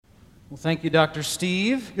Well, thank you, Dr.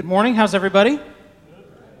 Steve. Good morning. How's everybody?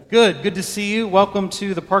 Good. Good to see you. Welcome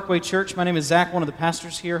to the Parkway Church. My name is Zach, one of the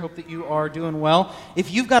pastors here. Hope that you are doing well.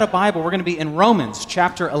 If you've got a Bible, we're going to be in Romans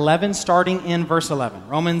chapter 11, starting in verse 11.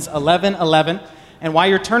 Romans 11:11. And while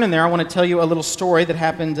you're turning there, I want to tell you a little story that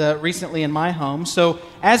happened recently in my home. So,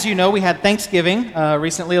 as you know, we had Thanksgiving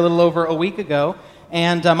recently, a little over a week ago.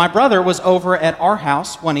 And my brother was over at our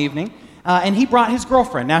house one evening. And he brought his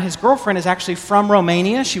girlfriend. Now, his girlfriend is actually from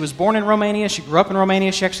Romania. She was born in Romania. She grew up in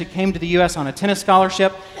Romania. She actually came to the U.S. on a tennis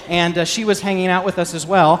scholarship, and she was hanging out with us as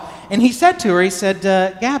well. And he said to her, he said,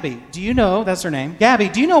 Gabby, do you know, that's her name, Gabby,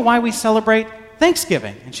 do you know why we celebrate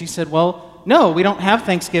Thanksgiving? And she said, well, no, we don't have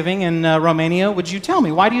Thanksgiving in Romania. Would you tell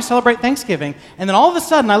me, why do you celebrate Thanksgiving? And then all of a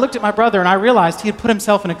sudden, I looked at my brother, and I realized he had put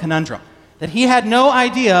himself in a conundrum, that he had no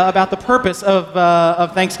idea about the purpose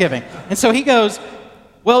of Thanksgiving. And so he goes,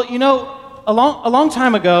 well, you know, a long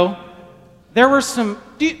time ago, there were some...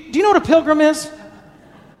 Do you know what a pilgrim is?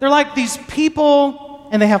 They're like these people,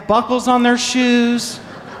 and they have buckles on their shoes,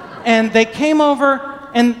 and they came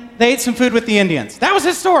over, and they ate some food with the Indians. That was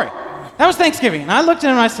his story. That was Thanksgiving. And I looked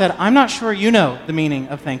at him, and I said, I'm not sure you know the meaning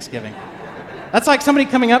of Thanksgiving. That's like somebody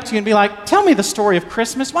coming up to you and be like, tell me the story of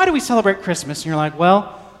Christmas. Why do we celebrate Christmas? And you're like,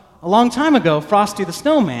 well, a long time ago, Frosty the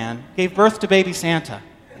Snowman gave birth to baby Santa.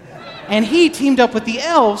 And he teamed up with the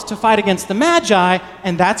elves to fight against the Magi,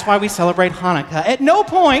 and that's why we celebrate Hanukkah. At no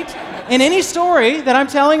point in any story that I'm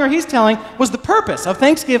telling or he's telling was the purpose of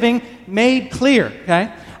Thanksgiving made clear,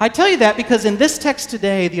 okay? I tell you that because in this text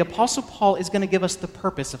today, the Apostle Paul is going to give us the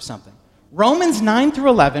purpose of something. Romans 9 through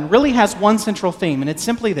 11 really has one central theme, and it's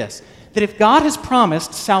simply this, that if God has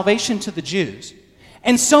promised salvation to the Jews,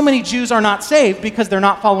 and so many Jews are not saved because they're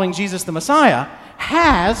not following Jesus the Messiah,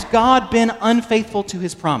 has God been unfaithful to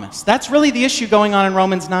his promise? That's really the issue going on in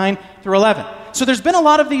Romans 9 through 11. So there's been a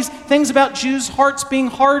lot of these things about Jews' hearts being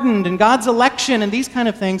hardened and God's election and these kind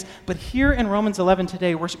of things. But here in Romans 11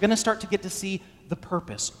 today, we're going to start to get to see the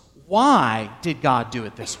purpose. Why did God do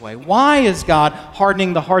it this way? Why is God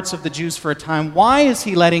hardening the hearts of the Jews for a time? Why is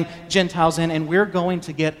he letting Gentiles in? And we're going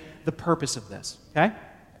to get the purpose of this, okay?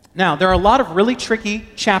 Now, there are a lot of really tricky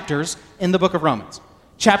chapters in the book of Romans.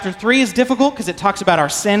 Chapter 3 is difficult because it talks about our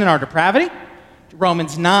sin and our depravity.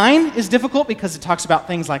 Romans 9 is difficult because it talks about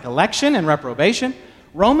things like election and reprobation.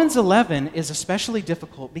 Romans 11 is especially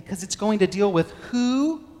difficult because it's going to deal with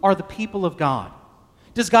who are the people of God.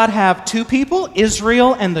 Does God have two people,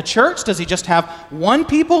 Israel and the church? Does he just have one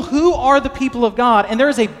people? Who are the people of God? And there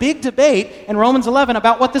is a big debate in Romans 11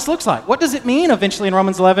 about what this looks like. What does it mean eventually in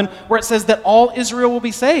Romans 11 where it says that all Israel will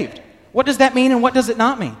be saved? What does that mean and what does it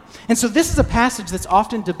not mean? And so this is a passage that's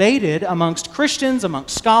often debated amongst Christians,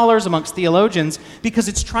 amongst scholars, amongst theologians, because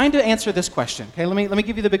it's trying to answer this question. Okay, let me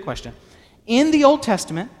give you the big question. In the Old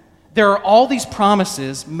Testament, there are all these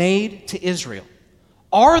promises made to Israel.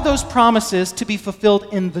 Are those promises to be fulfilled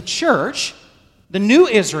in the church, the new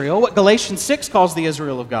Israel, what Galatians 6 calls the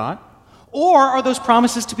Israel of God, or are those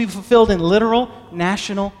promises to be fulfilled in literal,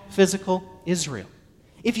 national, physical Israel?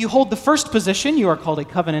 If you hold the first position, you are called a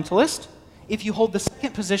covenantalist. If you hold the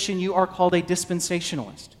second position, you are called a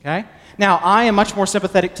dispensationalist, okay? Now, I am much more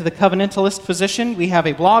sympathetic to the covenantalist position. We have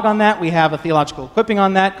a blog on that. We have a theological equipping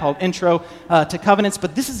on that called Intro to Covenants,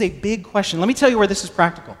 but this is a big question. Let me tell you where this is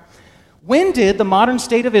practical. When did the modern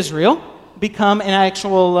state of Israel become an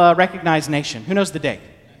actual recognized nation? Who knows the date?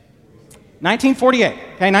 1948.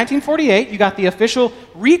 Okay, 1948, you got the official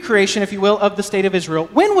recreation, if you will, of the state of Israel.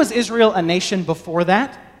 When was Israel a nation before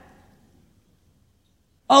that?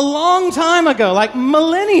 A long time ago, like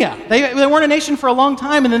millennia. They weren't a nation for a long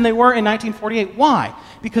time, and then they were in 1948. Why?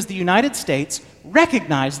 Because the United States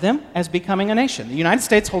recognized them as becoming a nation. The United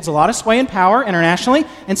States holds a lot of sway and power internationally,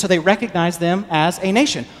 and so they recognize them as a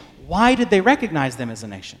nation. Why did they recognize them as a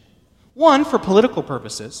nation? One, for political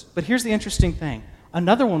purposes, but here's the interesting thing.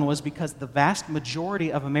 Another one was because the vast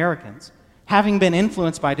majority of Americans, having been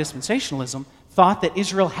influenced by dispensationalism, thought that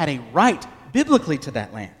Israel had a right biblically to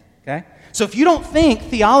that land, okay? So if you don't think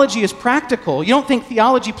theology is practical, you don't think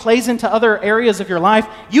theology plays into other areas of your life,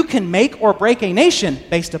 you can make or break a nation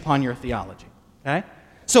based upon your theology, okay?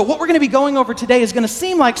 So what we're going to be going over today is going to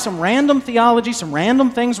seem like some random theology, some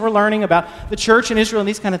random things we're learning about the church in Israel and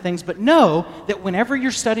these kind of things, but know that whenever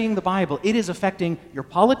you're studying the Bible, it is affecting your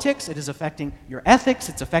politics, it is affecting your ethics,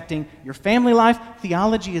 it's affecting your family life.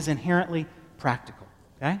 Theology is inherently practical,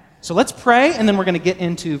 okay? So let's pray, and then we're going to get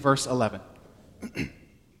into verse 11.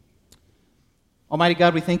 Almighty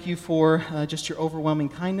God, we thank you for just your overwhelming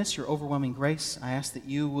kindness, your overwhelming grace. I ask that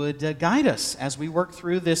you would guide us as we work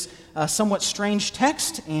through this somewhat strange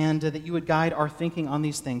text, and that you would guide our thinking on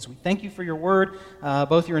these things. We thank you for your word,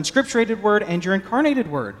 both your inscripturated word and your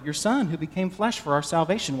incarnated word, your Son who became flesh for our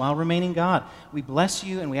salvation while remaining God. We bless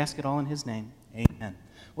you and we ask it all in his name. Amen.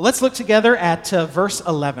 Well, let's look together at verse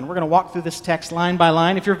 11. We're going to walk through this text line by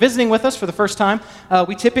line. If you're visiting with us for the first time,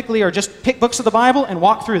 we typically are just pick books of the Bible and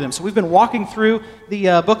walk through them. So we've been walking through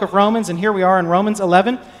the book of Romans, and here we are in Romans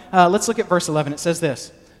 11. Let's look at verse 11. It says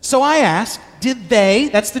this: "So I ask, did they,"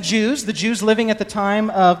 that's the Jews living at the time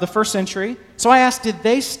of the first century, "so I ask, did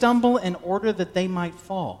they stumble in order that they might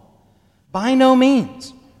fall? By no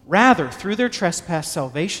means. Rather, through their trespass,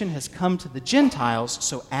 salvation has come to the Gentiles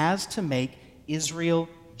so as to make Israel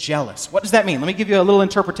jealous." What does that mean? Let me give you a little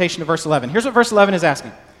interpretation of verse 11. Here's what verse 11 is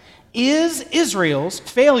asking. Is Israel's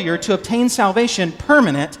failure to obtain salvation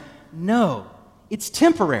permanent? No. It's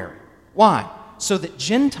temporary. Why? So that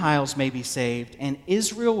Gentiles may be saved and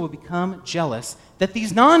Israel will become jealous that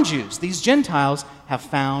these non-Jews, these Gentiles, have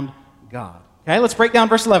found God. Okay, let's break down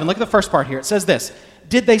verse 11. Look at the first part here. It says this: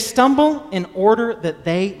 "Did they stumble in order that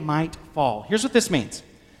they might fall?" Here's what this means.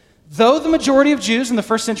 Though the majority of Jews in the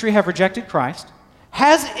first century have rejected Christ,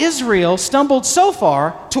 has Israel stumbled so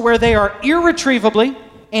far to where they are irretrievably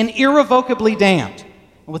and irrevocably damned?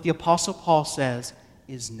 And what the Apostle Paul says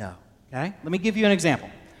is no. Okay? Let me give you an example.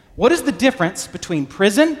 What is the difference between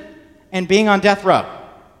prison and being on death row?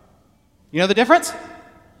 You know the difference?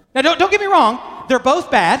 Now, don't get me wrong. They're both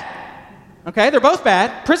bad. Okay? They're both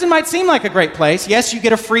bad. Prison might seem like a great place. Yes, you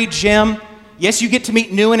get a free gym. Yes, you get to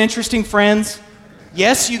meet new and interesting friends.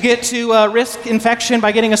 Yes, you get to risk infection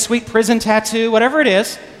by getting a sweet prison tattoo, whatever it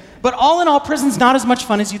is. But all in all, prison's not as much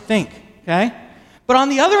fun as you think, okay? But on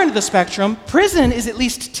the other end of the spectrum, prison is at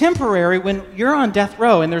least temporary. When you're on death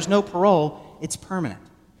row and there's no parole, it's permanent.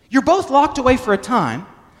 You're both locked away for a time,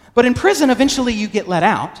 but in prison, eventually you get let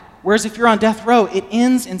out, whereas if you're on death row, it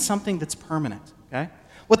ends in something that's permanent, okay?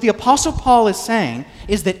 What the Apostle Paul is saying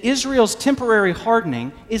is that Israel's temporary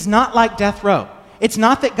hardening is not like death row. It's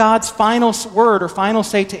not that God's final word or final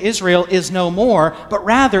say to Israel is no more, but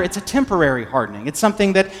rather it's a temporary hardening. It's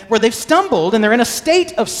something that where they've stumbled and they're in a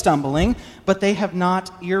state of stumbling, but they have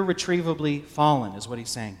not irretrievably fallen, is what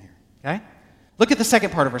he's saying here. Okay? Look at the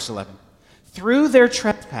second part of verse 11. "Through their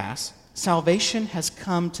trespass, salvation has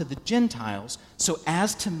come to the Gentiles so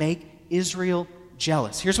as to make Israel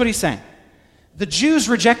jealous." Here's what he's saying. The Jews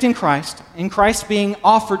rejecting Christ, and Christ being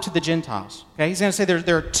offered to the Gentiles. Okay, he's going to say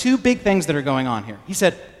there are two big things that are going on here. He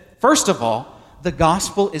said, first of all, the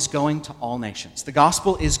gospel is going to all nations. The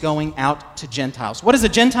gospel is going out to Gentiles. What is a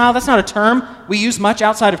Gentile? That's not a term we use much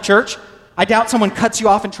outside of church. I doubt someone cuts you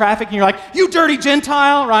off in traffic and you're like, "You dirty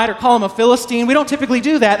Gentile," right? Or call them a Philistine. We don't typically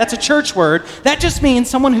do that. That's a church word. That just means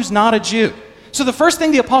someone who's not a Jew. So the first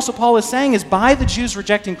thing the Apostle Paul is saying is by the Jews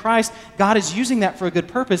rejecting Christ, God is using that for a good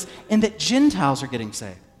purpose, and that Gentiles are getting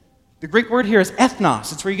saved. The Greek word here is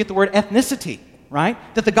ethnos. It's where you get the word ethnicity, right?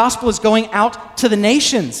 That the gospel is going out to the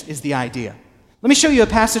nations is the idea. Let me show you a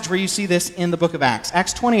passage where you see this in the book of Acts.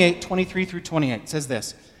 Acts 28, 23 through 28 says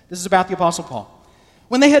this. This is about the Apostle Paul.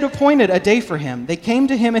 "When they had appointed a day for him, they came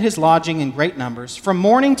to him at his lodging in great numbers. From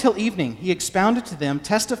morning till evening, he expounded to them,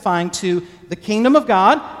 testifying to the kingdom of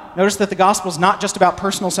God." Notice that the gospel is not just about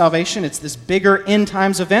personal salvation. It's this bigger end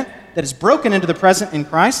times event that is broken into the present in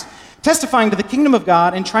Christ. Testifying to the kingdom of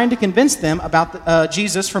God and trying to convince them about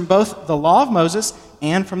Jesus from both the law of Moses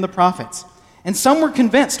and from the prophets. And some were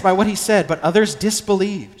convinced by what he said, but others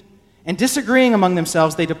disbelieved. And disagreeing among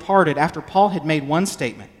themselves, they departed after Paul had made one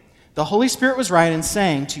statement. "The Holy Spirit was right in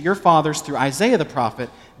saying to your fathers through Isaiah the prophet,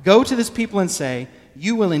 'Go to this people and say,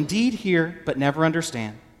 you will indeed hear, but never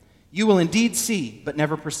understand. You will indeed see, but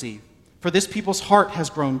never perceive. For this people's heart has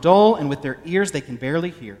grown dull, and with their ears they can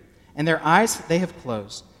barely hear. And their eyes they have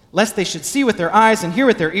closed, lest they should see with their eyes and hear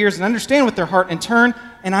with their ears and understand with their heart and turn,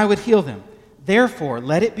 and I would heal them. Therefore,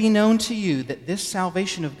 let it be known to you that this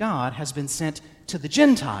salvation of God has been sent to the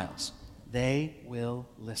Gentiles. They will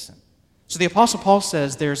listen.'" So the Apostle Paul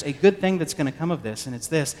says there's a good thing that's going to come of this, and it's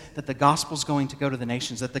this, that the gospel's going to go to the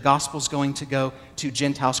nations, that the gospel's going to go to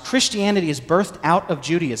Gentiles. Christianity is birthed out of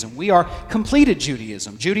Judaism. We are completed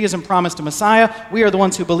Judaism. Judaism promised a Messiah. We are the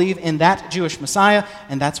ones who believe in that Jewish Messiah,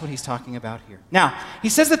 and that's what he's talking about here. Now, he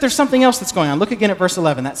says that there's something else that's going on. Look again at verse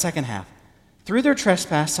 11, that second half. "Through their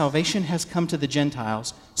trespass, salvation has come to the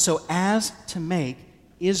Gentiles, so as to make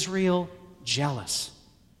Israel jealous."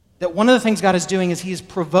 That one of the things God is doing is he is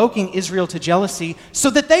provoking Israel to jealousy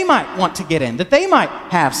so that they might want to get in, that they might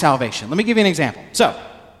have salvation. Let me give you an example. So,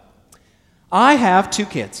 I have 2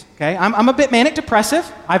 kids, okay? I'm a bit manic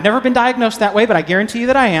depressive. I've never been diagnosed that way, but I guarantee you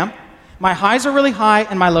that I am. My highs are really high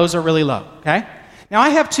and my lows are really low, okay? Now I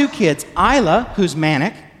have 2 kids, Isla, who's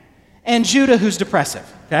manic, and Judah, who's depressive,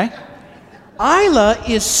 okay? Isla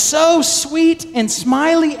is so sweet and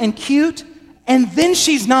smiley and cute, and then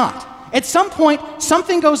she's not. At some point,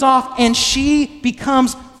 something goes off and she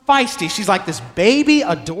becomes feisty. She's like this baby,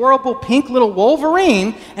 adorable, pink little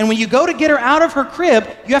Wolverine, and when you go to get her out of her crib,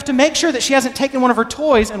 you have to make sure that she hasn't taken one of her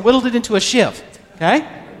toys and whittled it into a shiv, okay?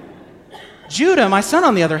 Judah, my son,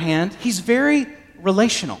 on the other hand, he's very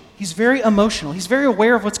relational. He's very emotional. He's very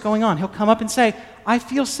aware of what's going on. He'll come up and say, I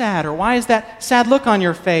feel sad, or why is that sad look on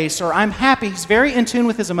your face, or I'm happy. He's very in tune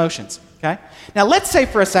with his emotions, okay? Now, let's say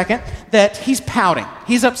for a second that he's pouting.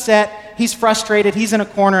 He's upset, he's frustrated, he's in a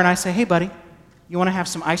corner, and I say, hey, buddy, you want to have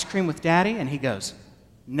some ice cream with Daddy? And he goes,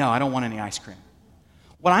 no, I don't want any ice cream.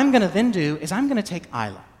 What I'm going to then do is I'm going to take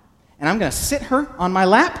Isla, and I'm going to sit her on my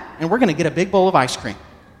lap, and we're going to get a big bowl of ice cream.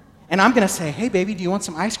 And I'm going to say, hey, baby, do you want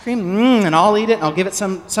some ice cream? And I'll eat it, and I'll give it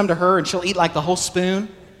some to her, and she'll eat like the whole spoon,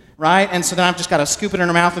 right? And so then I've just got to scoop it in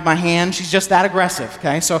her mouth with my hand. She's just that aggressive,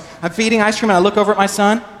 okay? So I'm feeding ice cream, and I look over at my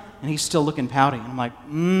son, and he's still looking pouty. And I'm like,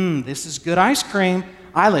 this is good ice cream.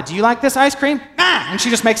 Isla, do you like this ice cream? Ah! And she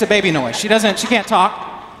just makes a baby noise. She can't talk.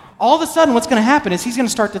 All of a sudden, what's going to happen is he's going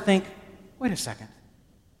to start to think, wait a second,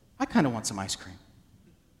 I kind of want some ice cream.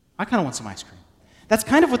 That's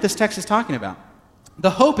kind of what this text is talking about. The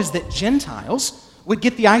hope is that Gentiles would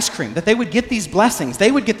get the ice cream, that they would get these blessings, they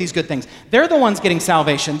would get these good things. They're the ones getting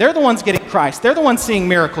salvation, they're the ones getting Christ, they're the ones seeing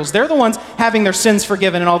miracles, they're the ones having their sins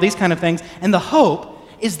forgiven and all these kind of things. And the hope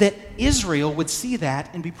is that Israel would see that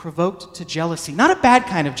and be provoked to jealousy. Not a bad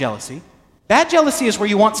kind of jealousy. Bad jealousy is where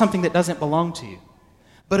you want something that doesn't belong to you.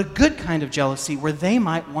 But a good kind of jealousy where they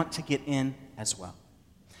might want to get in as well.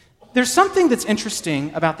 There's something that's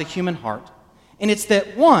interesting about the human heart, and it's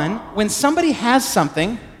that, one, when somebody has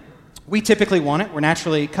something, we typically want it. We're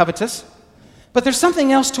naturally covetous. But there's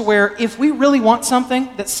something else to where if we really want something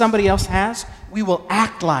that somebody else has, we will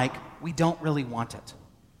act like we don't really want it.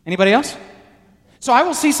 Anybody else? So I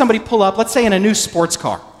will see somebody pull up, let's say in a new sports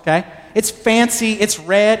car, okay? It's fancy, it's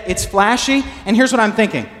red, it's flashy, and here's what I'm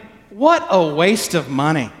thinking. What a waste of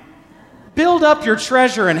money. Build up your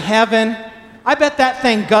treasure in heaven. I bet that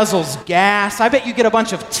thing guzzles gas. I bet you get a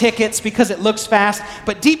bunch of tickets because it looks fast.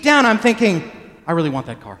 But deep down I'm thinking, I really want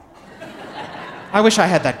that car. I wish I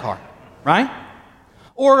had that car, right?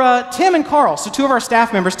 Or Tim and Carl, so 2 of our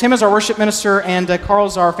staff members. Tim is our worship minister and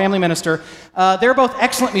Carl's our family minister. They're both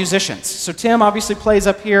excellent musicians. So Tim obviously plays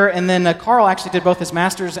up here, and then Carl actually did both his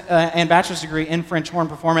master's and bachelor's degree in French horn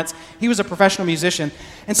performance. He was a professional musician.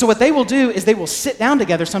 And so what they will do is they will sit down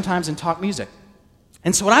together sometimes and talk music.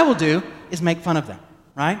 And so what I will do is make fun of them,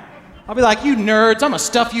 right? I'll be like, you nerds, I'm going to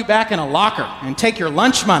stuff you back in a locker and take your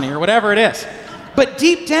lunch money or whatever it is. But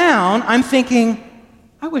deep down, I'm thinking,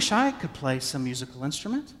 I wish I could play some musical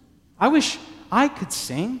instrument. I wish I could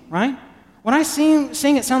sing, right? When I sing,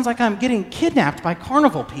 it sounds like I'm getting kidnapped by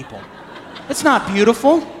carnival people. It's not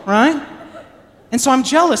beautiful, right? And so I'm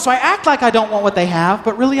jealous. So I act like I don't want what they have,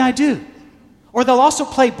 but really I do. Or they'll also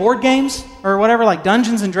play board games or whatever, like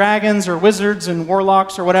Dungeons and Dragons or Wizards and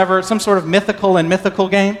Warlocks or whatever, some sort of mythical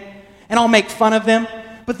game. And I'll make fun of them.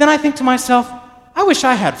 But then I think to myself, I wish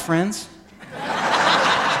I had friends.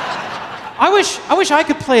 I wish I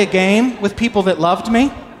could play a game with people that loved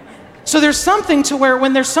me. So there's something to where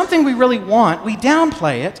when there's something we really want, we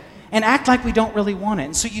downplay it and act like we don't really want it.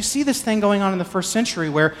 And so you see this thing going on in the first century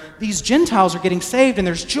where these Gentiles are getting saved and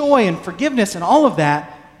there's joy and forgiveness and all of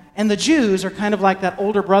that. And the Jews are kind of like that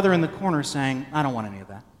older brother in the corner saying, I don't want any of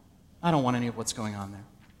that. I don't want any of what's going on there.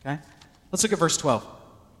 Okay? Let's look at verse 12.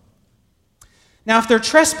 Now, if their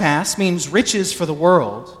trespass means riches for the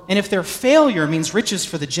world, and if their failure means riches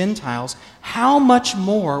for the Gentiles, how much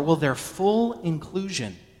more will their full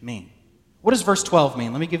inclusion mean? What does verse 12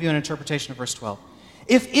 mean? Let me give you an interpretation of verse 12.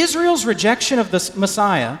 If Israel's rejection of the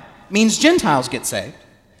Messiah means Gentiles get saved,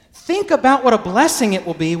 think about what a blessing it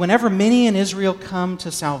will be whenever many in Israel come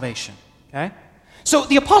to salvation. Okay? So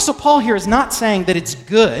the Apostle Paul here is not saying that it's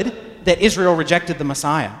good that Israel rejected the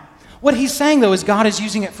Messiah. What he's saying, though, is God is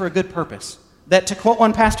using it for a good purpose. That, to quote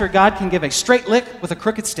one pastor, God can give a straight lick with a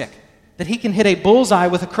crooked stick. That he can hit a bullseye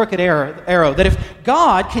with a crooked arrow. That if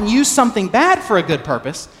God can use something bad for a good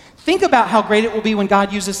purpose, think about how great it will be when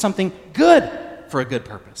God uses something good for a good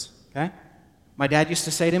purpose. Okay? My dad used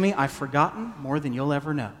to say to me, I've forgotten more than you'll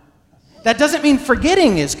ever know. That doesn't mean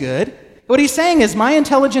forgetting is good. What he's saying is my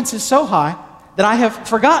intelligence is so high that I have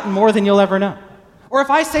forgotten more than you'll ever know. Or if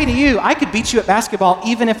I say to you, I could beat you at basketball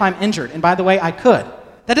even if I'm injured. And by the way, I could.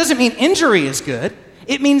 That doesn't mean injury is good.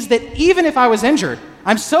 It means that even if I was injured,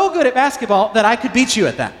 I'm so good at basketball that I could beat you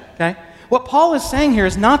at that, okay? What Paul is saying here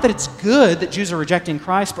is not that it's good that Jews are rejecting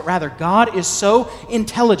Christ, but rather God is so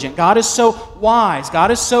intelligent, God is so wise,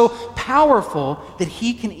 God is so powerful that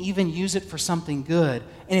he can even use it for something good.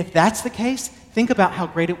 And if that's the case, think about how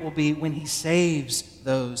great it will be when he saves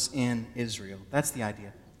those in Israel. That's the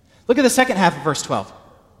idea. Look at the second half of verse 12.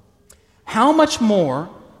 How much more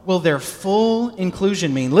will their full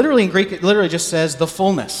inclusion mean? Literally in Greek, it literally just says the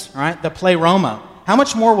fullness, right? The pleroma. How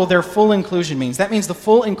much more will their full inclusion mean? That means the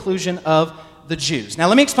full inclusion of the Jews. Now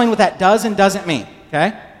let me explain what that does and doesn't mean,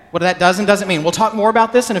 okay? What that does and doesn't mean. We'll talk more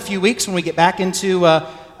about this in a few weeks when we get back into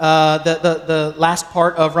the last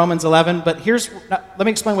part of Romans 11, but let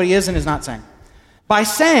me explain what he is and is not saying. By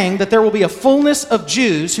saying that there will be a fullness of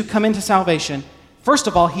Jews who come into salvation, first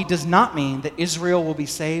of all, he does not mean that Israel will be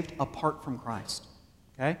saved apart from Christ,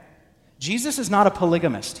 okay? Jesus is not a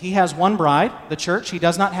polygamist. He has one bride, the church. He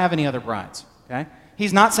does not have any other brides. Okay?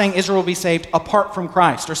 He's not saying Israel will be saved apart from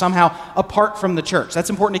Christ or somehow apart from the church. That's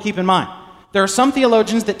important to keep in mind. There are some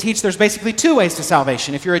theologians that teach there's basically two ways to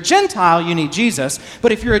salvation. If you're a Gentile, you need Jesus.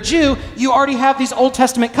 But if you're a Jew, you already have these Old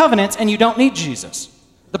Testament covenants and you don't need Jesus.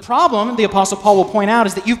 The problem, the Apostle Paul will point out,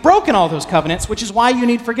 is that you've broken all those covenants, which is why you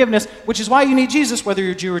need forgiveness, which is why you need Jesus, whether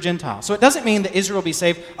you're Jew or Gentile. So it doesn't mean that Israel will be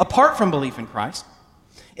saved apart from belief in Christ.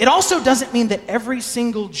 It also doesn't mean that every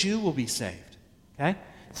single Jew will be saved. Okay?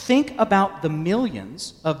 Think about the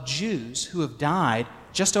millions of Jews who have died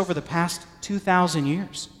just over the past 2,000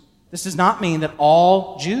 years. This does not mean that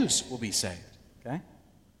all Jews will be saved. Okay?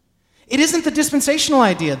 It isn't the dispensational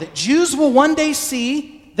idea that Jews will one day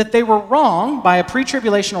see that they were wrong by a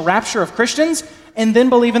pre-tribulational rapture of Christians and then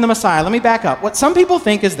believe in the Messiah. Let me back up. What some people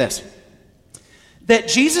think is this, that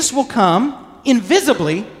Jesus will come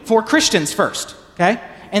invisibly for Christians first, okay?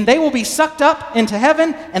 And they will be sucked up into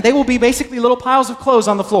heaven, and they will be basically little piles of clothes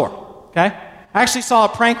on the floor, okay? I actually saw a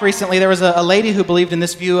prank recently. There was a lady who believed in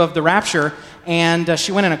this view of the rapture, and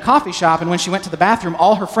she went in a coffee shop, and when she went to the bathroom,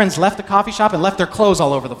 all her friends left the coffee shop and left their clothes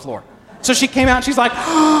all over the floor. So she came out, and she's like,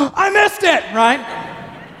 oh, I missed it, right?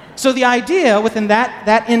 So the idea within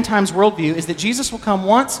that end times worldview is that Jesus will come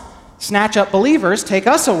once, snatch up believers, take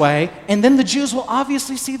us away, and then the Jews will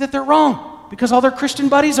obviously see that they're wrong, because all their Christian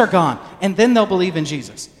buddies are gone, and then they'll believe in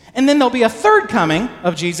Jesus. And then there'll be a third coming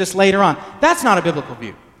of Jesus later on. That's not a biblical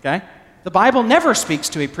view, okay? The Bible never speaks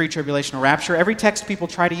to a pre-tribulational rapture. Every text people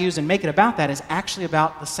try to use and make it about that is actually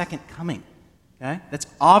about the second coming, okay? That's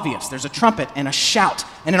obvious. There's a trumpet and a shout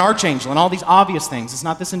and an archangel and all these obvious things. It's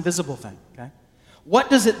not this invisible thing, okay?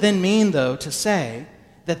 What does it then mean, though, to say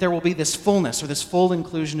that there will be this fullness or this full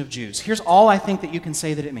inclusion of Jews? Here's all I think that you can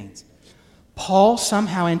say that it means. Paul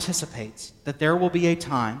somehow anticipates that there will be a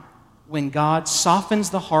time when God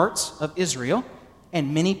softens the hearts of Israel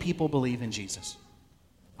and many people believe in Jesus.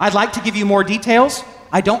 I'd like to give you more details.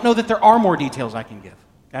 I don't know that there are more details I can give,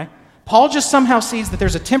 okay? Paul just somehow sees that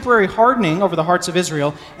there's a temporary hardening over the hearts of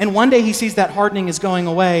Israel, and one day he sees that hardening is going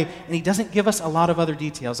away, and he doesn't give us a lot of other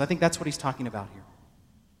details. I think that's what he's talking about here.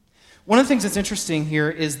 One of the things that's interesting here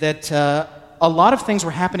is that a lot of things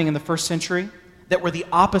were happening in the first century that were the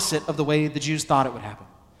opposite of the way the Jews thought it would happen.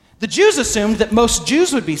 The Jews assumed that most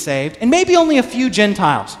Jews would be saved, and maybe only a few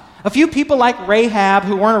Gentiles. A few people like Rahab,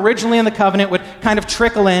 who weren't originally in the covenant, would kind of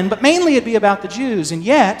trickle in, but mainly it'd be about the Jews, and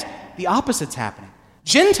yet the opposite's happening.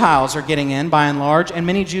 Gentiles are getting in, by and large, and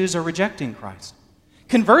many Jews are rejecting Christ.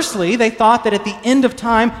 Conversely, they thought that at the end of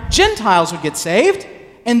time, Gentiles would get saved,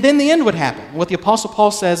 and then the end would happen. What the Apostle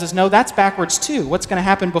Paul says is, no, that's backwards too. What's going to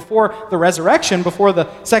happen before the resurrection, before the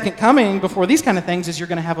second coming, before these kind of things, is you're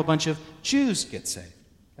going to have a bunch of Jews get saved.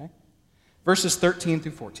 Okay? Verses 13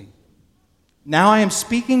 through 14. Now I am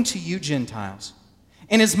speaking to you Gentiles.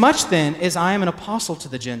 Inasmuch then as I am an apostle to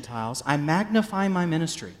the Gentiles, I magnify my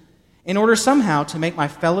ministry, in order somehow to make my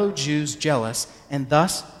fellow Jews jealous and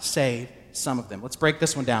thus save some of them. Let's break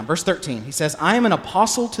this one down. Verse 13, he says, I am an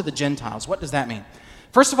apostle to the Gentiles. What does that mean?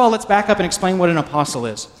 First of all, let's back up and explain what an apostle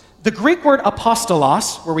is. The Greek word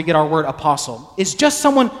apostolos, where we get our word apostle, is just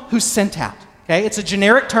someone who's sent out. Okay? It's a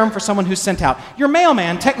generic term for someone who's sent out. Your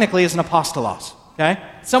mailman technically is an apostolos. Okay?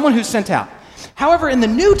 Someone who's sent out. However, in the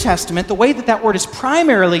New Testament, the way that that word is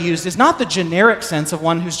primarily used is not the generic sense of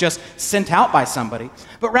one who's just sent out by somebody,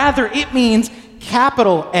 but rather it means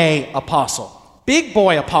capital A apostle, big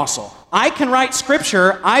boy apostle. I can write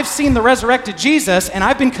scripture, I've seen the resurrected Jesus, and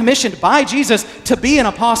I've been commissioned by Jesus to be an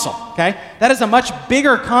apostle, okay? That is a much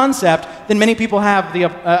bigger concept than many people have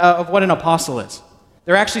of what an apostle is.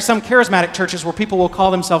 There are actually some charismatic churches where people will call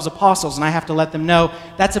themselves apostles, and I have to let them know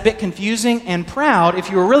that's a bit confusing and proud. If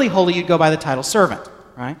you were really holy, you'd go by the title servant,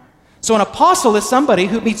 right? So an apostle is somebody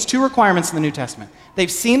who meets two requirements in the New Testament.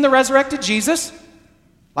 They've seen the resurrected Jesus,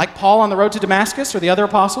 like Paul on the road to Damascus or the other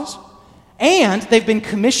apostles, and they've been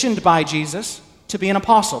commissioned by Jesus to be an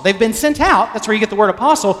apostle. They've been sent out, that's where you get the word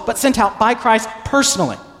apostle, but sent out by Christ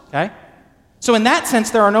personally, okay? So in that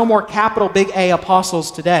sense, there are no more capital big A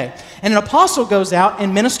apostles today. And an apostle goes out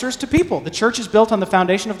and ministers to people. The church is built on the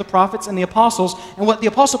foundation of the prophets and the apostles, and what the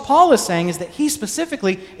apostle Paul is saying is that he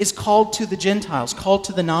specifically is called to the Gentiles, called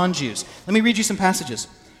to the non-Jews. Let me read you some passages.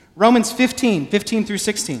 Romans 15 through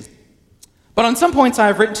 16. But on some points I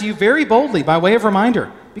have written to you very boldly by way of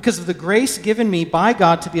reminder, because of the grace given me by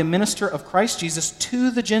God to be a minister of Christ Jesus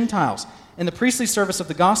to the Gentiles in the priestly service of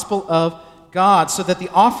the gospel of God, so that the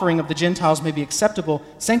offering of the Gentiles may be acceptable,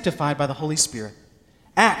 sanctified by the Holy Spirit.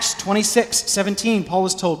 Acts 26:17, Paul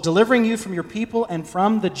is told, delivering you from your people and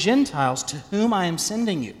from the Gentiles to whom I am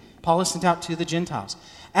sending you. Paul is sent out to the Gentiles.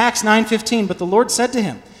 Acts 9:15, but the Lord said to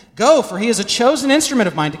him, go, for he is a chosen instrument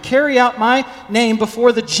of mine to carry out my name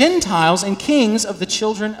before the Gentiles and kings and the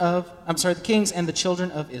children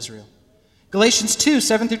of Israel. Galatians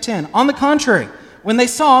 2:7-10, on the contrary, when they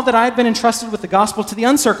saw that I had been entrusted with the gospel to the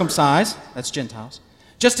uncircumcised, that's Gentiles,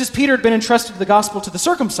 just as Peter had been entrusted with the gospel to the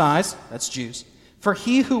circumcised, that's Jews, for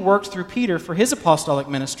he who worked through Peter for his apostolic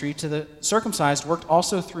ministry to the circumcised worked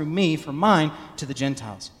also through me for mine to the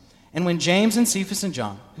Gentiles. And when James and Cephas and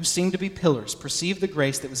John, who seemed to be pillars, perceived the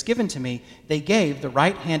grace that was given to me, they gave the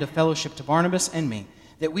right hand of fellowship to Barnabas and me,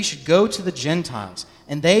 that we should go to the Gentiles,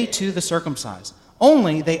 and they to the circumcised.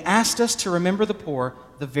 Only they asked us to remember the poor,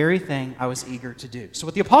 the very thing I was eager to do. So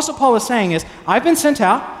what the Apostle Paul is saying is, I've been sent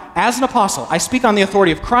out as an apostle. I speak on the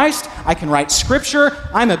authority of Christ. I can write scripture.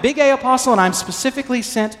 I'm a big A apostle, and I'm specifically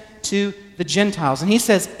sent to the Gentiles. And he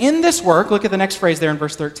says, in this work, look at the next phrase there in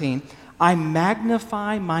verse 13, I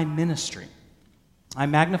magnify my ministry. I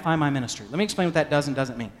magnify my ministry. Let me explain what that does and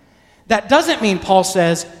doesn't mean. That doesn't mean Paul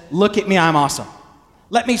says, look at me, I'm awesome.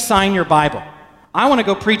 Let me sign your Bible. I want to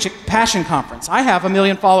go preach at Passion Conference. I have 1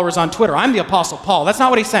 million followers on Twitter. I'm the Apostle Paul. That's not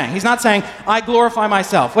what he's saying. He's not saying, I glorify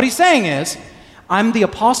myself. What he's saying is, I'm the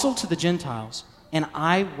apostle to the Gentiles, and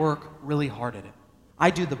I work really hard at it. I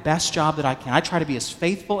do the best job that I can. I try to be as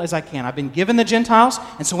faithful as I can. I've been given the Gentiles,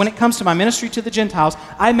 and so when it comes to my ministry to the Gentiles,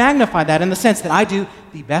 I magnify that in the sense that I do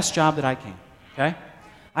the best job that I can. Okay?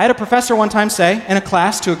 I had a professor one time say in a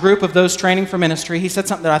class to a group of those training for ministry, he said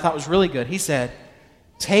something that I thought was really good. He said,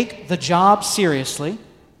 take the job seriously,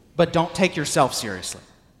 but don't take yourself seriously.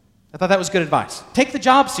 I thought that was good advice. Take the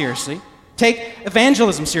job seriously, take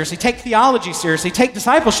evangelism seriously, take theology seriously, take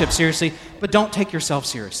discipleship seriously, but don't take yourself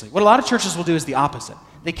seriously. What a lot of churches will do is the opposite.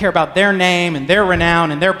 They care about their name and their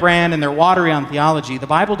renown and their brand, and they're watery on theology. The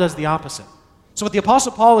Bible does the opposite. So what the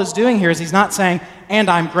Apostle Paul is doing here is he's not saying,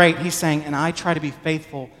 and I'm great. He's saying, and I try to be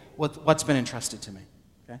faithful with what's been entrusted to me.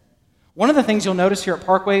 One of the things you'll notice here at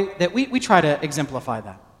Parkway, that we try to exemplify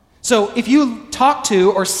that. So if you talk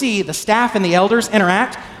to or see the staff and the elders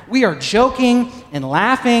interact, we are joking and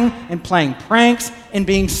laughing and playing pranks and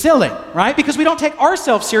being silly, right? Because we don't take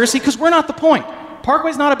ourselves seriously because we're not the point.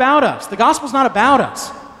 Parkway's not about us. The gospel's not about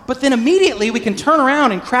us. But then immediately we can turn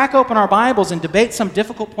around and crack open our Bibles and debate some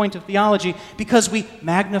difficult point of theology because we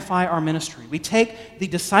magnify our ministry. We take the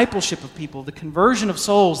discipleship of people, the conversion of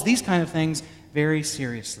souls, these kind of things very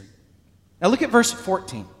seriously. Now look at verse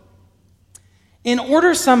 14. In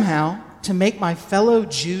order somehow to make my fellow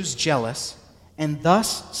Jews jealous and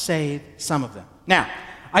thus save some of them. Now,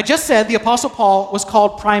 I just said the Apostle Paul was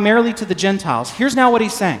called primarily to the Gentiles. Here's now what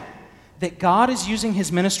he's saying. That God is using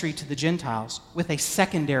his ministry to the Gentiles with a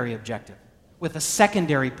secondary objective, with a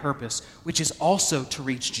secondary purpose, which is also to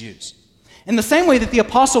reach Jews. In the same way that the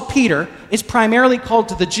Apostle Peter is primarily called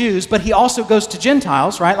to the Jews, but he also goes to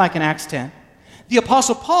Gentiles, right, like in Acts 10. The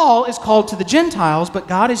Apostle Paul is called to the Gentiles, but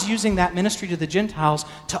God is using that ministry to the Gentiles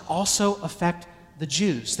to also affect the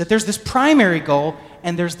Jews. That there's this primary goal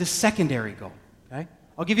and there's this secondary goal. Okay?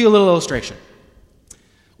 I'll give you a little illustration.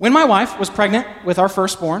 When my wife was pregnant with our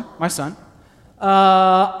firstborn, my son,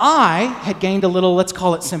 I had gained a little, let's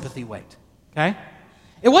call it sympathy weight. Okay?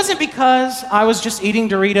 It wasn't because I was just eating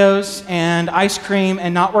Doritos and ice cream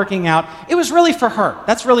and not working out. It was really for her.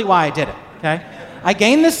 That's really why I did it. Okay? I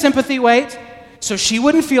gained this sympathy weight so she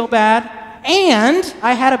wouldn't feel bad, and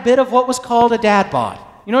I had a bit of what was called a dad bod.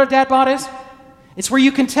 You know what a dad bod is? It's where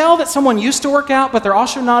you can tell that someone used to work out, but they're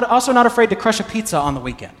also not afraid to crush a pizza on the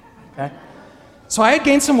weekend. Okay? So I had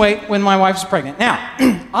gained some weight when my wife was pregnant. Now,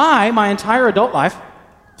 my entire adult life,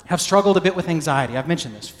 have struggled a bit with anxiety. I've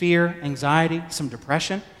mentioned this. Fear, anxiety, some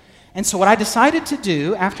depression. And so what I decided to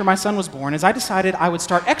do after my son was born is I decided I would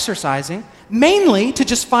start exercising mainly to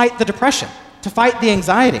just fight the depression, to fight the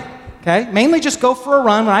anxiety. Okay? Mainly just go for a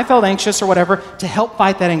run when I felt anxious or whatever to help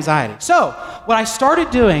fight that anxiety. So, what I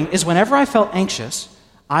started doing is whenever I felt anxious,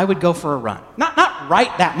 I would go for a run. Not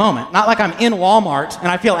right that moment, not like I'm in Walmart and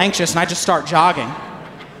I feel anxious and I just start jogging.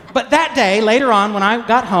 But that day, later on, when I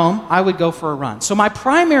got home, I would go for a run. So my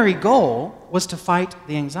primary goal was to fight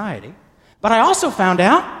the anxiety. But I also found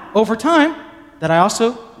out over time that I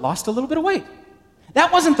also lost a little bit of weight.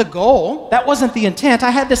 That wasn't the goal. That wasn't the intent.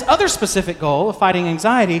 I had this other specific goal of fighting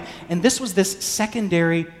anxiety, and this was this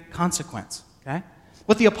secondary consequence, okay?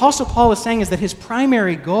 What the Apostle Paul is saying is that his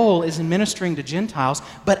primary goal is in ministering to Gentiles,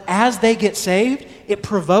 but as they get saved, it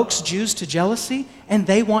provokes Jews to jealousy, and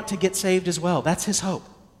they want to get saved as well. That's his hope.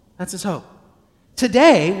 That's his hope.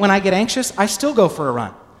 Today, when I get anxious, I still go for a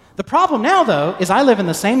run. The problem now, though, is I live in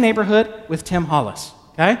the same neighborhood with Tim Hollis,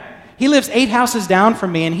 okay? He lives 8 houses down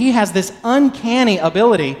from me, and he has this uncanny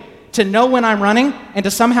ability to know when I'm running and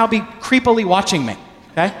to somehow be creepily watching me,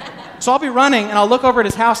 okay? So I'll be running, and I'll look over at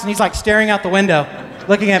his house, and he's like staring out the window,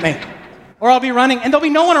 looking at me. Or I'll be running, and there'll be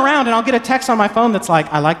no one around, and I'll get a text on my phone that's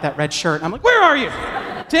like, I like that red shirt. And I'm like, where are you,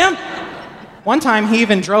 Tim? One time, he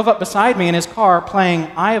even drove up beside me in his car playing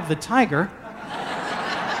Eye of the Tiger,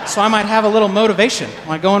 so I might have a little motivation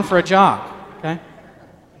when I'm going for a jog, okay?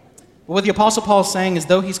 But what the Apostle Paul is saying is,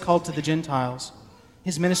 though he's called to the Gentiles,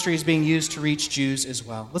 his ministry is being used to reach Jews as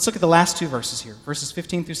well. Let's look at the last 2 verses here, verses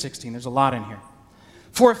 15 through 16. There's a lot in here.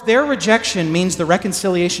 For if their rejection means the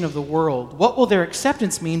reconciliation of the world, what will their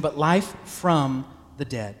acceptance mean but life from the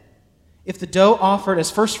dead? If the dough offered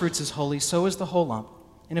as firstfruits is holy, so is the whole lump.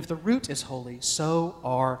 And if the root is holy, so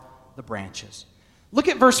are the branches. Look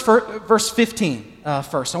at verse 15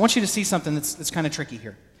 first. I want you to see something that's kind of tricky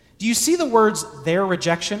here. Do you see the words, their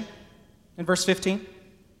rejection, in verse 15?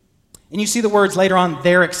 And you see the words later on,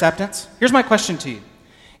 their acceptance? Here's my question to you.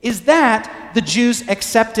 Is that the Jews'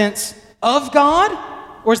 acceptance of God,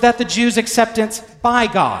 or is that the Jews' acceptance by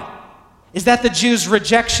God? Is that the Jews'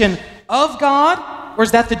 rejection of God, or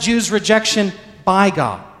is that the Jews' rejection by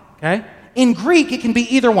God? Okay? In Greek, it can be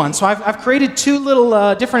either one. So I've created 2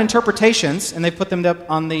 little different interpretations, and they put them up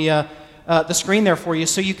on the screen there for you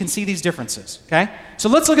so you can see these differences. Okay? So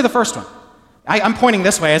let's look at the first one. I'm pointing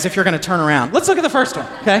this way as if you're going to turn around. Let's look at the first one.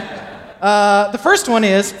 Okay? The first one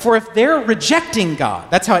is, for if they're rejecting God,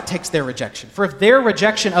 that's how it takes their rejection. For if their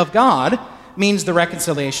rejection of God means the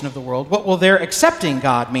reconciliation of the world, what will their accepting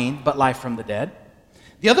God mean but life from the dead?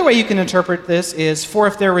 The other way you can interpret this is, for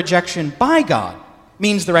if their rejection by God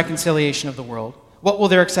means the reconciliation of the world, what will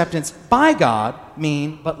their acceptance by God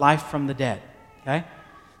mean but life from the dead? Okay?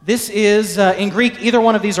 This is, in Greek, either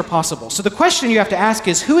one of these are possible. So the question you have to ask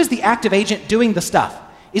is, who is the active agent doing the stuff?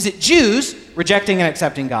 Is it Jews rejecting and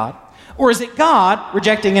accepting God? Or is it God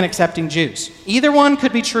rejecting and accepting Jews? Either one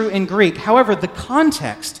could be true in Greek. However, the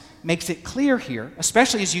context makes it clear here,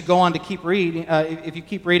 especially as you go on to keep reading, if you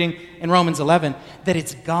keep reading in Romans 11, that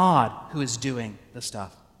it's God who is doing the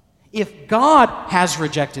stuff. If God has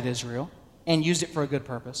rejected Israel and used it for a good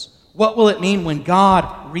purpose, what will it mean when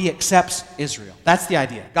God re-accepts Israel? That's the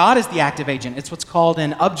idea. God is the active agent. It's what's called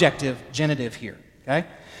an objective genitive here. Okay?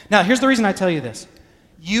 Now, here's the reason I tell you this.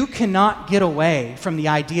 You cannot get away from the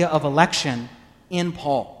idea of election in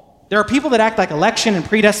Paul. There are people that act like election and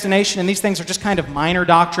predestination, and these things are just kind of minor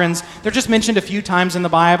doctrines. They're just mentioned a few times in the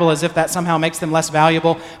Bible as if that somehow makes them less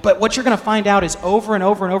valuable. But what you're going to find out is over and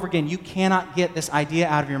over and over again, you cannot get this idea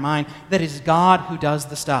out of your mind that it is God who does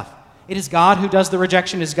the stuff. It is God who does the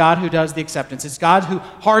rejection. It is God who does the acceptance. It's God who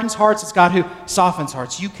hardens hearts. It's God who softens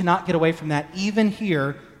hearts. You cannot get away from that even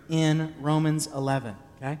here in Romans 11.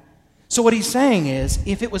 Okay? So what he's saying is,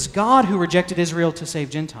 if it was God who rejected Israel to save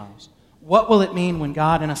Gentiles, what will it mean when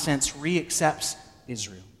God, in a sense, re-accepts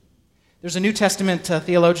Israel? There's a New Testament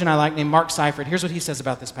theologian I like named Mark Seifert. Here's what he says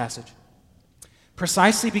about this passage.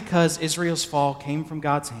 Precisely because Israel's fall came from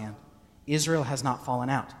God's hand, Israel has not fallen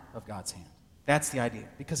out of God's hand. That's the idea,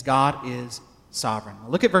 because God is sovereign. Now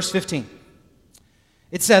look at verse 15.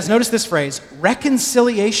 It says, notice this phrase,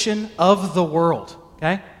 reconciliation of the world.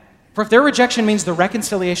 Okay? For if their rejection means the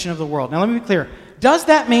reconciliation of the world. Now let me be clear. Does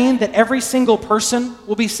that mean that every single person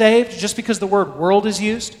will be saved just because the word world is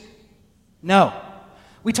used? No.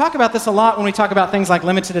 We talk about this a lot when we talk about things like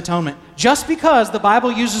limited atonement. Just because the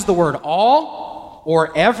Bible uses the word all,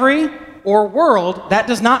 or every, or world, that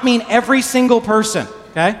does not mean every single person,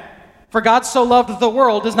 okay? For God so loved the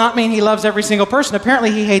world does not mean he loves every single person.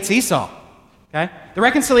 Apparently he hates Esau, okay? The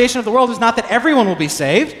reconciliation of the world is not that everyone will be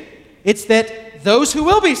saved. It's that those who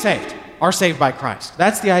will be saved are saved by Christ.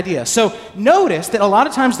 That's the idea. So notice that a lot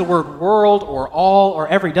of times the word world or all or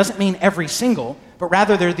every doesn't mean every single, but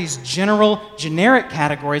rather they're these generic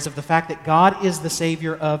categories of the fact that God is the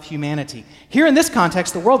Savior of humanity. Here in this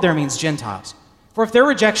context, the world there means Gentiles. For if their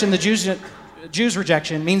rejection, the Jews' Jews'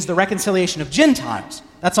 rejection means the reconciliation of Gentiles.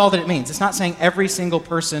 That's all that it means. It's not saying every single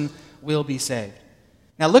person will be saved.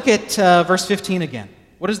 Now look at verse 15 again.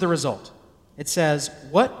 What is the result? It says,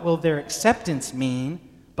 what will their acceptance mean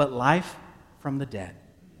but life from the dead?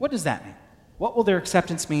 What does that mean? What will their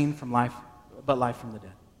acceptance mean from life but life from the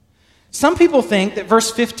dead? Some people think that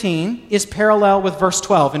verse 15 is parallel with verse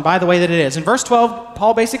 12, and by the way that it is. In verse 12,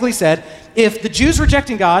 Paul basically said, if the Jews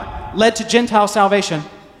rejecting God led to Gentile salvation,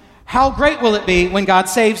 how great will it be when God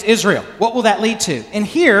saves Israel? What will that lead to? And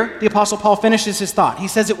here, the Apostle Paul finishes his thought. He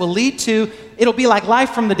says it'll be like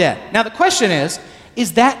life from the dead. Now the question is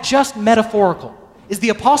that just metaphorical? Is the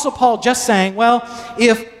Apostle Paul just saying, well,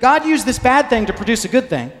 if God used this bad thing to produce a good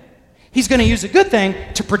thing, He's going to use a good thing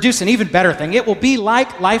to produce an even better thing. It will be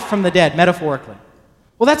like life from the dead, metaphorically.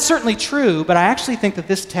 Well, that's certainly true, but I actually think that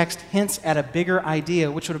this text hints at a bigger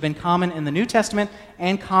idea, which would have been common in the New Testament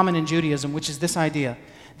and common in Judaism, which is this idea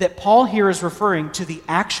that Paul here is referring to the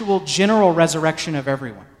actual general resurrection of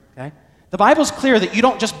everyone. Okay? The Bible's clear that you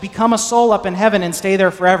don't just become a soul up in heaven and stay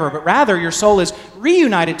there forever, but rather your soul is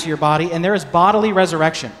reunited to your body and there is bodily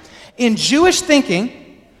resurrection. In Jewish thinking,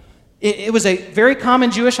 it was a very common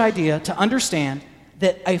Jewish idea to understand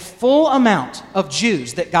that a full amount of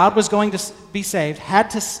Jews that God was going to be saved had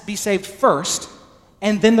to be saved first,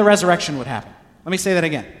 and then the resurrection would happen. Let me say that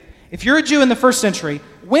again. If you're a Jew in the first century,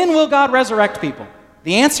 when will God resurrect people?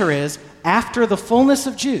 The answer is after the fullness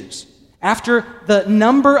of Jews. After the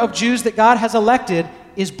number of Jews that God has elected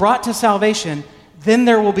is brought to salvation, then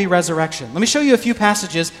there will be resurrection. Let me show you a few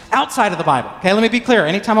passages outside of the Bible. Okay, let me be clear.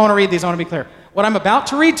 Anytime I want to read these, I want to be clear. What I'm about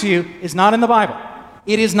to read to you is not in the Bible.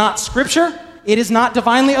 It is not Scripture. It is not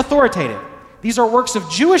divinely authoritative. These are works of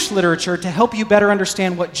Jewish literature to help you better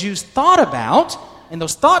understand what Jews thought about, and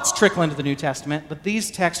those thoughts trickle into the New Testament, but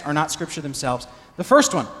these texts are not Scripture themselves. The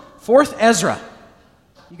first one, 4th Ezra.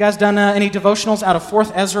 You guys done any devotionals out of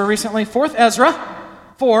 4th Ezra recently? 4th Ezra,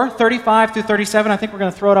 4:35 through 37. I think we're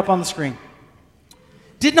going to throw it up on the screen.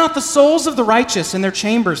 Did not the souls of the righteous in their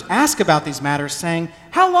chambers ask about these matters, saying,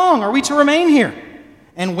 how long are we to remain here?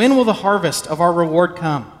 And when will the harvest of our reward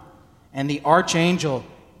come? And the archangel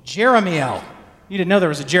Jeremiel, you didn't know there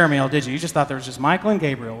was a Jeremiel, did you? You just thought there was just Michael and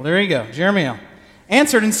Gabriel. Well, there you go, Jeremiel,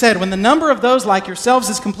 answered and said, when the number of those like yourselves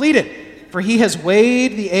is completed, for he has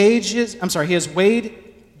weighed the age in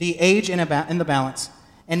the balance,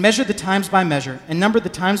 and measured the times by measure, and numbered the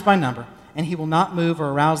times by number, and he will not move or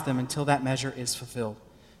arouse them until that measure is fulfilled.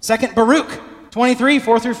 2nd Baruch 23,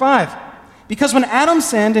 4 through 5. Because when Adam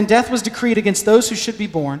sinned and death was decreed against those who should be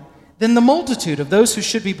born, then the multitude of those who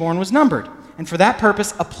should be born was numbered. And for that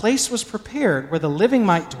purpose a place was prepared where the living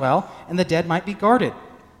might dwell and the dead might be guarded.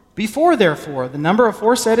 Before, therefore, the number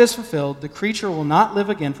aforesaid is fulfilled, the creature will not live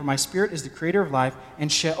again, for my spirit is the creator of life,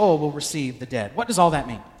 and Sheol will receive the dead. What does all that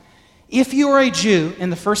mean? If you are a Jew in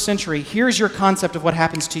the first century, here's your concept of what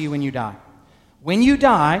happens to you when you die. When you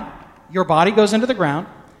die, your body goes into the ground.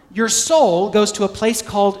 Your soul goes to a place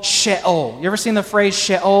called Sheol. You ever seen the phrase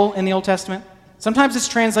Sheol in the Old Testament? Sometimes it's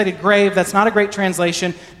translated grave. That's not a great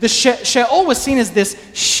translation. The Sheol was seen as this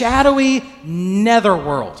shadowy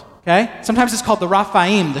netherworld. Okay? Sometimes it's called the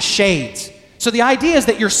Raphaim, the shades. So the idea is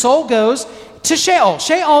that your soul goes to Sheol.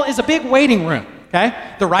 Sheol is a big waiting room. Okay?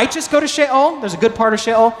 The righteous go to Sheol. There's a good part of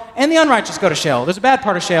Sheol. And the unrighteous go to Sheol. There's a bad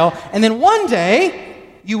part of Sheol. And then one day,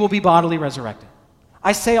 you will be bodily resurrected.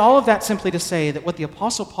 I say all of that simply to say that what the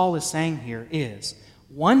Apostle Paul is saying here is,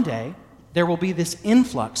 one day, there will be this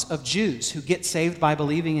influx of Jews who get saved by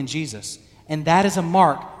believing in Jesus, and that is a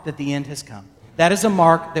mark that the end has come. That is a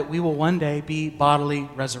mark that we will one day be bodily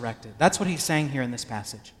resurrected. That's what he's saying here in this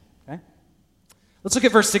passage. Okay? Let's look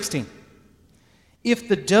at verse 16. If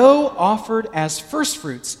the dough offered as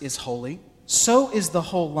firstfruits is holy, so is the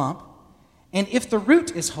whole lump, and if the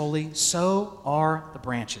root is holy, so are the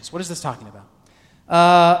branches. What is this talking about?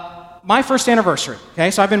 My first anniversary, okay?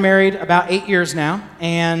 So I've been married about 8 years now,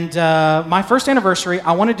 and my first anniversary,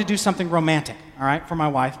 I wanted to do something romantic, all right, for my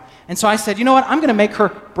wife. And so I said, you know what, I'm going to make her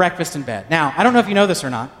breakfast in bed. Now, I don't know if you know this or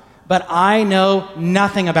not, but I know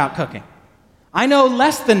nothing about cooking. I know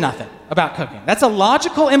less than nothing about cooking. That's a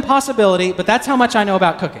logical impossibility, but that's how much I know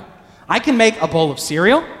about cooking. I can make a bowl of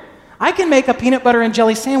cereal. I can make a peanut butter and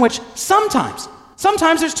jelly sandwich sometimes.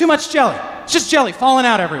 Sometimes there's too much jelly. It's just jelly falling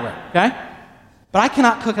out everywhere, okay? But I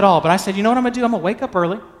cannot cook at all. But I said, you know what I'm going to do? I'm going to wake up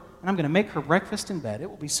early, and I'm going to make her breakfast in bed. It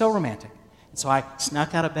will be so romantic. And so I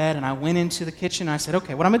snuck out of bed, and I went into the kitchen, and I said,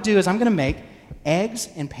 okay, what I'm going to do is I'm going to make eggs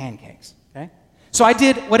and pancakes, okay? So I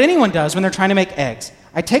did what anyone does when they're trying to make eggs.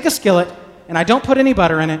 I take a skillet, and I don't put any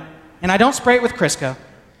butter in it, and I don't spray it with Crisco,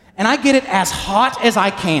 and I get it as hot as I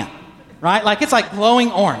can, right? Like it's like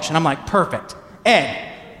glowing orange, and I'm like, perfect.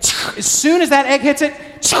 Egg, As soon as that egg hits it,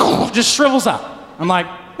 just shrivels up. I'm like,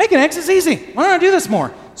 making eggs is easy. Why don't I do this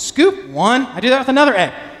more? Scoop one. I do that with another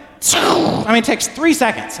egg. I mean, it takes 3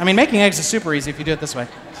 seconds. I mean, making eggs is super easy if you do it this way.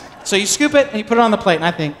 So you scoop it and you put it on the plate, and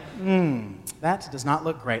I think, that does not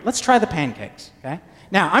look great. Let's try the pancakes, okay?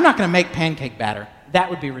 Now, I'm not going to make pancake batter.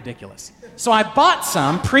 That would be ridiculous. So I bought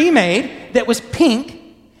some pre-made that was pink,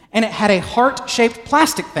 and it had a heart-shaped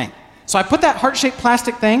plastic thing. So I put that heart-shaped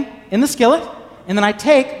plastic thing in the skillet, and then I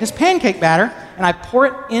take this pancake batter, and I pour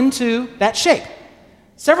it into that shape.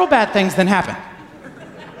 Several bad things then happen.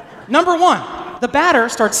 Number one, the batter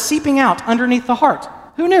starts seeping out underneath the heart.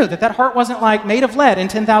 Who knew that that heart wasn't like made of lead and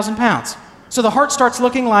 10,000 pounds? So the heart starts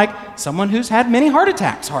looking like someone who's had many heart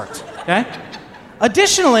attacks heart, okay?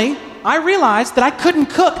 Additionally, I realized that I couldn't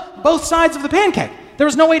cook both sides of the pancake. There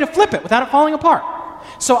was no way to flip it without it falling apart.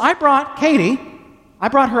 So I brought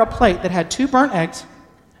her a plate that had 2 burnt eggs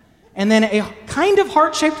and then a kind of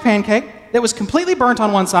heart-shaped pancake that was completely burnt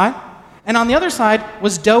on one side, and on the other side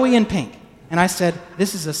was doughy and pink. And I said,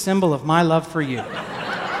 this is a symbol of my love for you.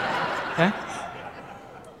 Okay?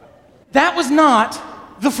 That was not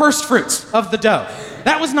the first fruits of the dough.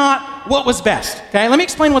 That was not what was best. Okay? Let me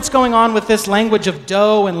explain what's going on with this language of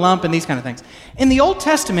dough and lump and these kind of things. In the Old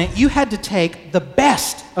Testament, you had to take the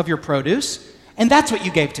best of your produce, and that's what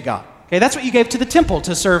you gave to God. Okay, that's what you gave to the temple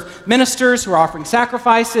to serve ministers who are offering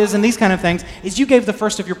sacrifices and these kind of things, is you gave the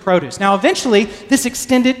first of your produce. Now, eventually, this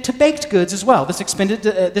extended to baked goods as well. This extended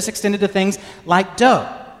to things like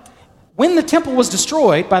dough. When the temple was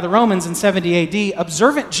destroyed by the Romans in 70 AD,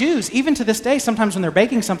 observant Jews, even to this day, sometimes when they're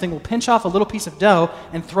baking something, will pinch off a little piece of dough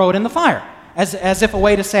and throw it in the fire, as if a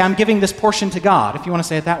way to say, I'm giving this portion to God, if you want to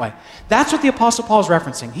say it that way. That's what the Apostle Paul is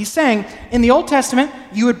referencing. He's saying, in the Old Testament,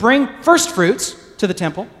 you would bring first fruits to the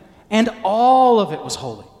temple, and all of it was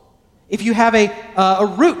holy. If you have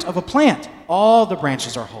a root of a plant, all the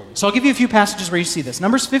branches are holy. So I'll give you a few passages where you see this.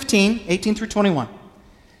 Numbers 15, 18 through 21.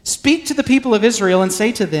 Speak to the people of Israel and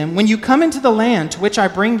say to them, when you come into the land to which I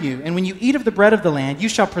bring you, and when you eat of the bread of the land, you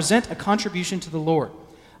shall present a contribution to the Lord.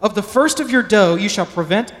 Of the first of your dough you shall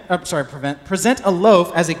present a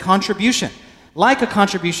loaf as a contribution, like a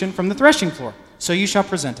contribution from the threshing floor. So you shall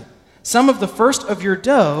present it. Some of the first of your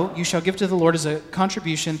dough you shall give to the Lord as a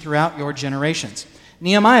contribution throughout your generations.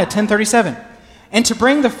 Nehemiah 10:37. And to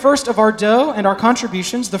bring the first of our dough and our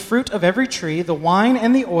contributions, the fruit of every tree, the wine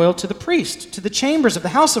and the oil to the priest, to the chambers of the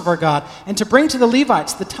house of our God, and to bring to the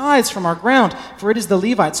Levites the tithes from our ground, for it is the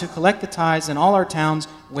Levites who collect the tithes in all our towns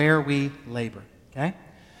where we labor. Okay?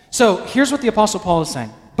 So here's what the Apostle Paul is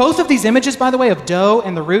saying. Both of these images, by the way, of dough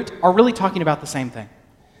and the root, are really talking about the same thing.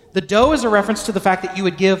 The dough is a reference to the fact that you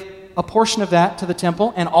would give a portion of that to the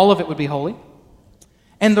temple, and all of it would be holy.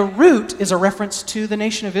 And the root is a reference to the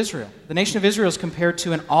nation of Israel. The nation of Israel is compared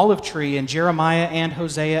to an olive tree in Jeremiah and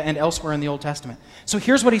Hosea and elsewhere in the Old Testament. So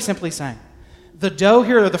here's what he's simply saying. The dough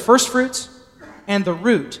here are the first fruits, and the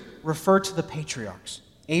root refer to the patriarchs,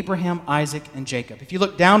 Abraham, Isaac, and Jacob. If you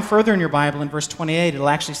look down further in your Bible in verse 28,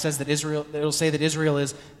 it'll say that Israel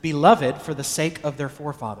is beloved for the sake of their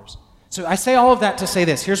forefathers. So I say all of that to say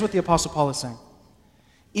this. Here's what the Apostle Paul is saying.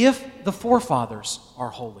 If the forefathers are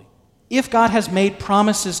holy, if God has made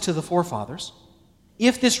promises to the forefathers,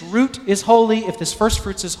 if this root is holy, if this first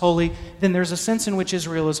fruits is holy, then there's a sense in which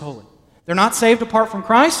Israel is holy. They're not saved apart from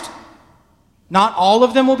Christ. Not all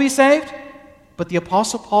of them will be saved. But the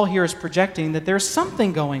Apostle Paul here is projecting that there's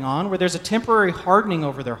something going on where there's a temporary hardening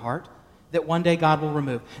over their heart that one day God will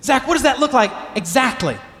remove. Zach, what does that look like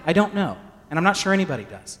exactly? I don't know. And I'm not sure anybody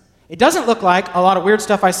does. It doesn't look like a lot of weird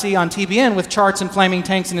stuff I see on TBN with charts and flaming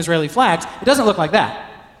tanks and Israeli flags. It doesn't look like that.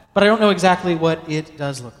 But I don't know exactly what it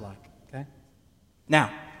does look like. Okay?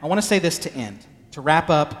 Now, I want to say this to end, to wrap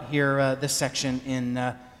up here this section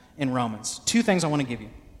in Romans. 2 things I want to give you.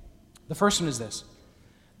 The first one is this.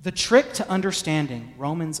 The trick to understanding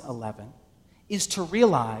Romans 11 is to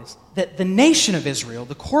realize that the nation of Israel,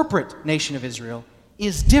 the corporate nation of Israel,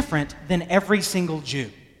 is different than every single Jew.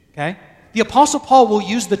 Okay? The Apostle Paul will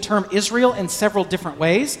use the term Israel in several different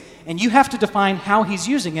ways, and you have to define how he's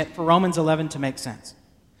using it for Romans 11 to make sense.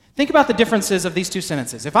 Think about the differences of these 2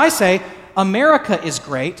 sentences. If I say, America is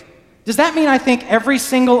great, does that mean I think every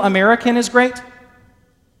single American is great?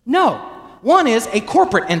 No. One is a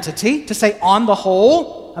corporate entity, to say, on the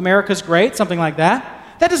whole, America's great, something like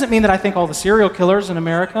that. That doesn't mean that I think all the serial killers in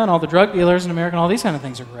America and all the drug dealers in America and all these kind of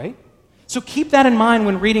things are great. So keep that in mind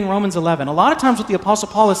when reading Romans 11. A lot of times what the Apostle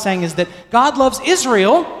Paul is saying is that God loves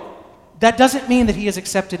Israel. That doesn't mean that he has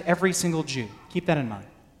accepted every single Jew. Keep that in mind.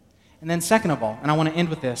 And then second of all, and I want to end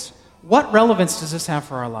with this, what relevance does this have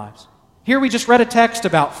for our lives? Here we just read a text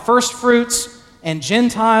about first fruits, and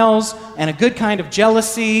Gentiles and a good kind of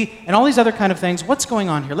jealousy and all these other kind of things. What's going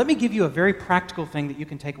on here? Let me give you a very practical thing that you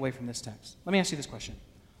can take away from this text. Let me ask you this question.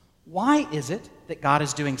 Why is it that God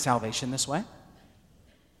is doing salvation this way?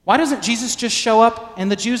 Why doesn't Jesus just show up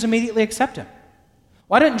and the Jews immediately accept him?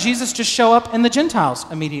 Why didn't Jesus just show up and the Gentiles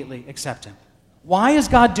immediately accept him? Why is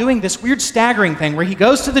God doing this weird staggering thing where he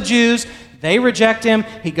goes to the Jews, they reject him,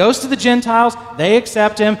 he goes to the Gentiles, they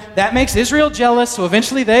accept him, that makes Israel jealous, so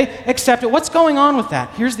eventually they accept it. What's going on with that?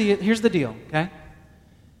 Here's the deal, okay?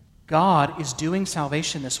 God is doing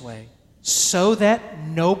salvation this way so that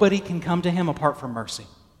nobody can come to him apart from mercy.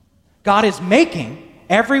 God is making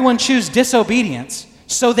everyone choose disobedience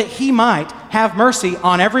so that he might have mercy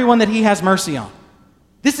on everyone that he has mercy on.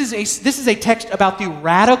 This is a text about the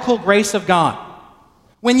radical grace of God.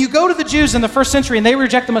 When you go to the Jews in the first century and they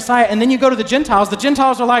reject the Messiah, and then you go to the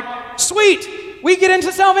Gentiles are like, sweet, we get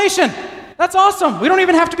into salvation. That's awesome. We don't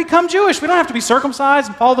even have to become Jewish. We don't have to be circumcised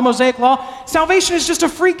and follow the Mosaic law. Salvation is just a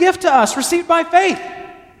free gift to us, received by faith.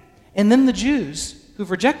 And then the Jews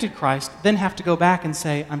who've rejected Christ then have to go back and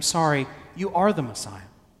say, I'm sorry, you are the Messiah.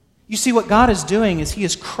 You see, what God is doing is he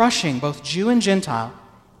is crushing both Jew and Gentile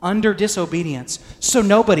under disobedience so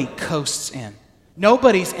nobody coasts in.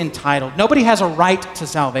 Nobody's entitled. Nobody has a right to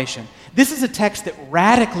salvation. This is a text that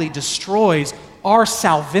radically destroys our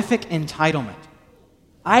salvific entitlement.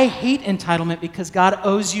 I hate entitlement because God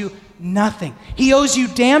owes you nothing. He owes you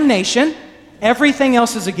damnation. Everything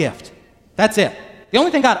else is a gift. That's it. The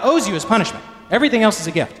only thing God owes you is punishment. Everything else is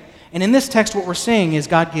a gift. And in this text, what we're seeing is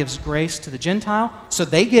God gives grace to the Gentile, so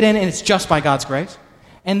they get in, and it's just by God's grace.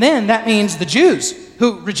 And then that means the Jews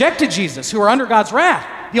who rejected Jesus, who are under God's wrath,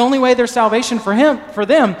 the only way there's salvation for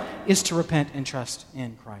them is to repent and trust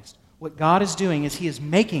in Christ. What God is doing is he is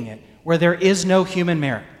making it where there is no human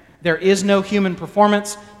merit. There is no human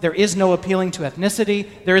performance. There is no appealing to ethnicity.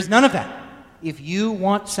 There is none of that. If you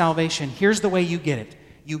want salvation, here's the way you get it.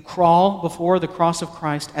 You crawl before the cross of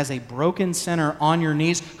Christ as a broken sinner on your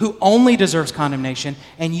knees who only deserves condemnation,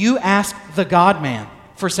 and you ask the God-man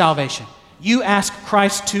for salvation. You ask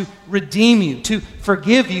Christ to redeem you, to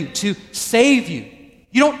forgive you, to save you.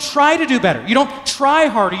 You don't try to do better. You don't try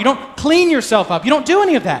harder. You don't clean yourself up. You don't do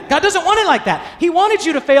any of that. God doesn't want it like that. He wanted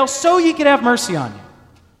you to fail so he could have mercy on you.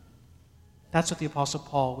 That's what the Apostle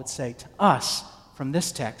Paul would say to us from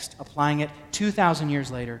this text, applying it 2,000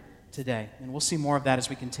 years later today. And we'll see more of that as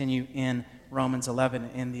we continue in Romans 11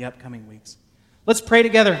 in the upcoming weeks. Let's pray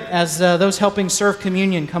together as those helping serve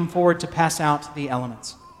communion come forward to pass out the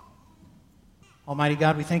elements. Almighty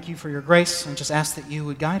God, we thank you for your grace and just ask that you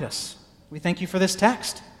would guide us. We thank you for this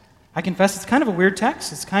text. I confess it's kind of a weird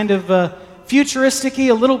text. It's kind of futuristic-y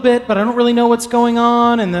a little bit, but I don't really know what's going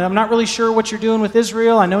on, and I'm not really sure what you're doing with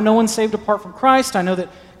Israel. I know no one's saved apart from Christ. I know that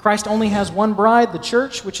Christ only has one bride, the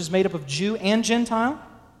church, which is made up of Jew and Gentile.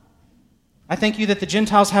 I thank you that the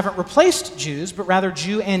Gentiles haven't replaced Jews, but rather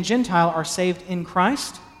Jew and Gentile are saved in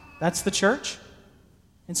Christ. That's the church.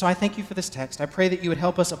 And so I thank you for this text. I pray that you would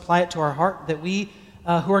help us apply it to our heart, that we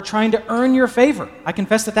who are trying to earn your favor. I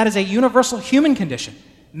confess that that is a universal human condition.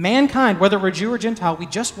 Mankind, whether we're Jew or Gentile, we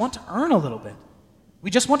just want to earn a little bit. We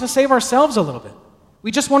just want to save ourselves a little bit. We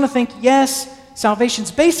just want to think, yes, salvation's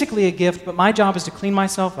basically a gift, but my job is to clean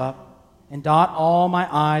myself up and dot all my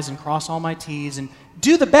I's and cross all my T's and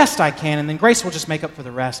do the best I can, and then grace will just make up for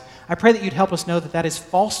the rest. I pray that you'd help us know that that is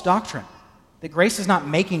false doctrine, that grace is not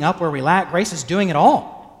making up where we lack. Grace is doing it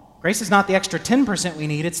all. Grace is not the extra 10% we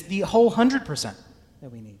need. It's the whole 100%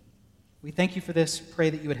 that we need. We thank you for this.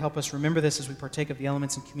 Pray that you would help us remember this as we partake of the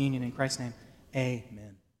elements in communion. In Christ's name,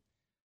 amen.